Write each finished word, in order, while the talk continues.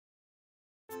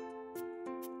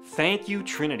Thank you,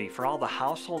 Trinity, for all the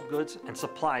household goods and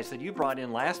supplies that you brought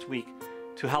in last week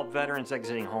to help veterans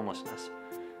exiting homelessness.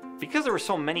 Because there were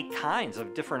so many kinds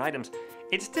of different items,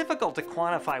 it's difficult to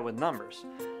quantify with numbers,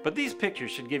 but these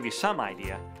pictures should give you some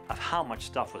idea of how much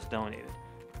stuff was donated.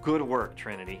 Good work,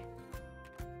 Trinity.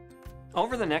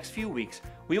 Over the next few weeks,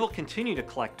 we will continue to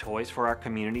collect toys for our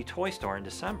community toy store in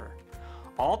December.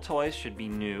 All toys should be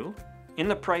new, in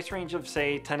the price range of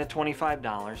say $10 to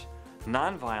 $25,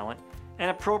 non-violent, and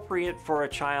appropriate for a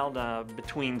child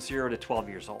between 0 to 12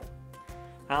 years old.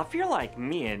 Now, if you're like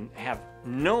me and have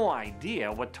no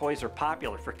idea what toys are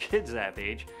popular for kids that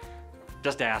age,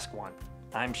 just ask one.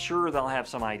 I'm sure they'll have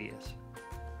some ideas.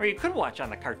 Or you could watch on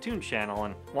the cartoon channel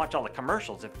and watch all the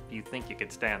commercials if you think you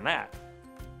could stand that.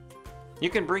 You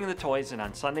can bring the toys in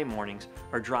on Sunday mornings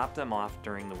or drop them off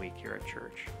during the week here at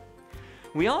church.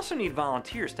 We also need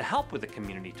volunteers to help with the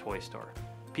community toy store.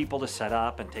 People to set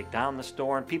up and take down the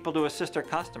store and people to assist our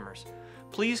customers.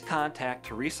 Please contact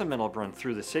Teresa Middlebrun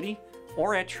through the city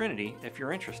or at Trinity if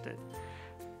you're interested.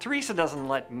 Teresa doesn't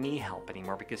let me help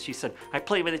anymore because she said, I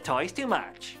play with the toys too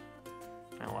much.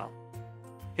 Oh well.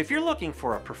 If you're looking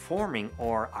for a performing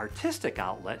or artistic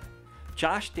outlet,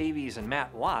 Josh Davies and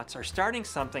Matt Watts are starting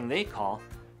something they call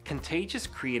Contagious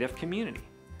Creative Community.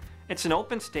 It's an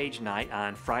open stage night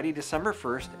on Friday, December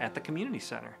 1st at the Community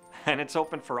Center, and it's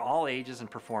open for all ages and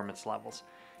performance levels.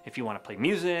 If you want to play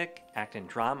music, act in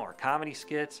drama or comedy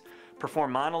skits,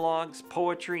 perform monologues,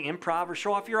 poetry, improv, or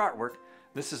show off your artwork,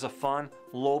 this is a fun,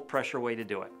 low-pressure way to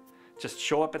do it. Just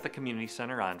show up at the Community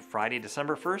Center on Friday,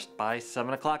 December 1st by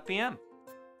 7 o'clock p.m.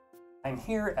 I'm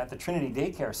here at the Trinity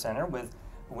Daycare Center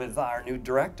with our new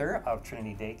director of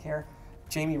Trinity Daycare,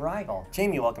 Jamee Rygel.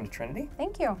 Jamee, welcome to Trinity.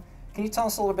 Thank you. Can you tell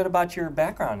us a little bit about your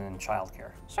background in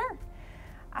childcare? Sure.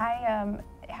 I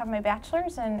have my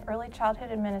bachelor's in early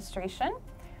childhood administration.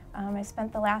 I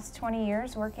spent the last 20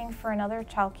 years working for another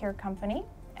childcare company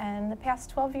and the past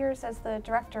 12 years as the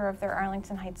director of their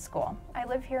Arlington Heights School. I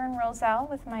live here in Roselle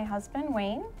with my husband,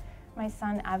 Wayne, my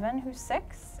son, Evan, who's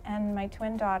 6, and my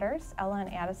twin daughters, Ella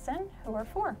and Addison, who are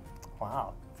 4.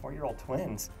 Wow, 4-year-old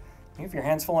twins. You have your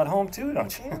hands full at home too,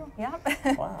 don't you?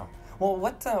 Yep. Wow. Well,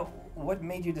 what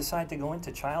made you decide to go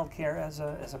into childcare as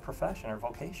a profession or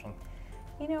vocation?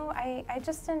 You know, I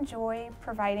just enjoy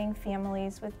providing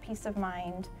families with peace of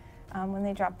mind when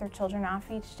they drop their children off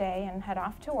each day and head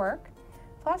off to work.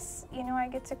 Plus, you know, I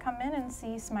get to come in and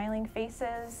see smiling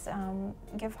faces,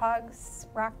 give hugs,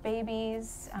 rock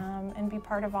babies, and be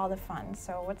part of all the fun.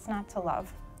 So what's not to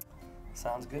love?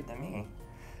 Sounds good to me.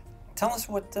 Tell us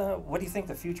what do you think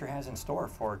the future has in store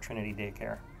for Trinity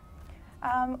Daycare?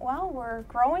 Well, we're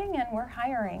growing and we're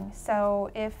hiring. So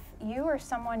if you or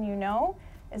someone you know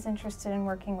is interested in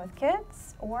working with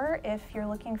kids, or if you're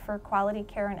looking for quality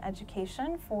care and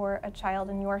education for a child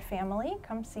in your family,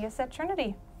 come see us at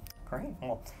Trinity. Great.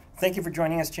 Well, thank you for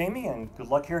joining us, Jamee, and good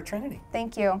luck here at Trinity.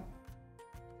 Thank you.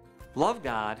 Love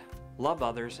God, love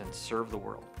others, and serve the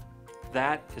world.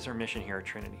 That is our mission here at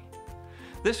Trinity.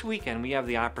 This weekend, we have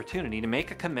the opportunity to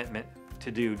make a commitment to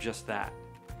do just that.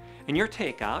 In your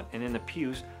takeout and in the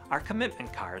pews are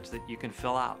commitment cards that you can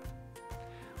fill out.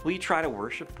 Will you try to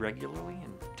worship regularly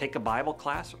and take a Bible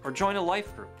class or join a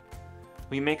life group?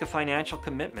 Will you make a financial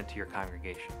commitment to your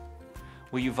congregation?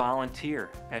 Will you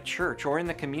volunteer at church or in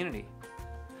the community?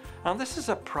 Now, this is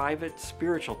a private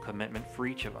spiritual commitment for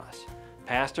each of us.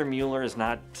 Pastor Mueller is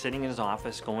not sitting in his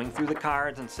office going through the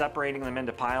cards and separating them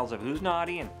into piles of who's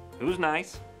naughty and who's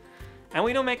nice. And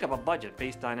we don't make up a budget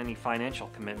based on any financial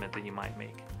commitment that you might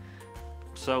make.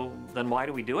 So then why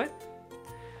do we do it?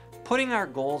 Putting our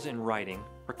goals in writing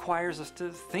requires us to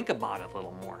think about it a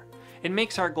little more. It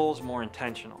makes our goals more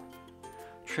intentional.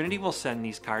 Trinity will send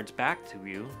these cards back to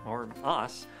you, or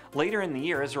us, later in the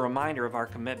year as a reminder of our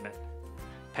commitment.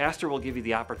 Pastor will give you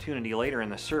the opportunity later in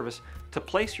the service to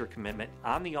place your commitment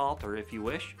on the altar if you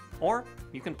wish, or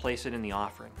you can place it in the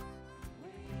offering.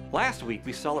 Last week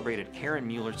we celebrated Karen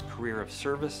Mueller's career of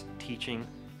service, teaching,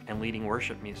 and leading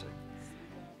worship music.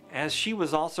 As she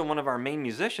was also one of our main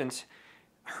musicians,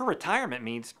 her retirement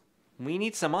means we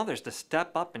need some others to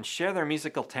step up and share their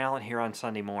musical talent here on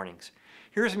Sunday mornings.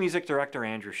 Here's music director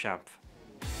Andrew Schempf.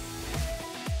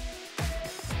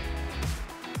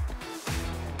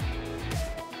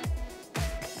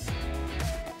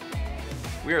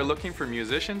 We are looking for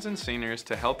musicians and singers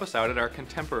to help us out at our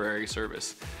contemporary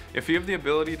service. If you have the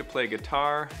ability to play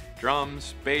guitar,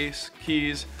 drums, bass,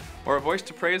 keys, or a voice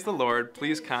to praise the Lord,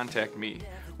 please contact me.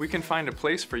 We can find a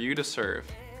place for you to serve.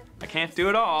 I can't do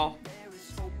it all.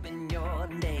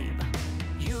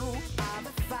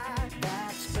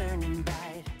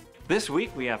 This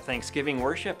week we have Thanksgiving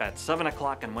worship at 7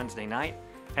 o'clock on Wednesday night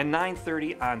and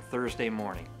 9:30 on Thursday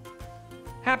morning.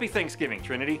 Happy Thanksgiving,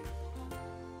 Trinity!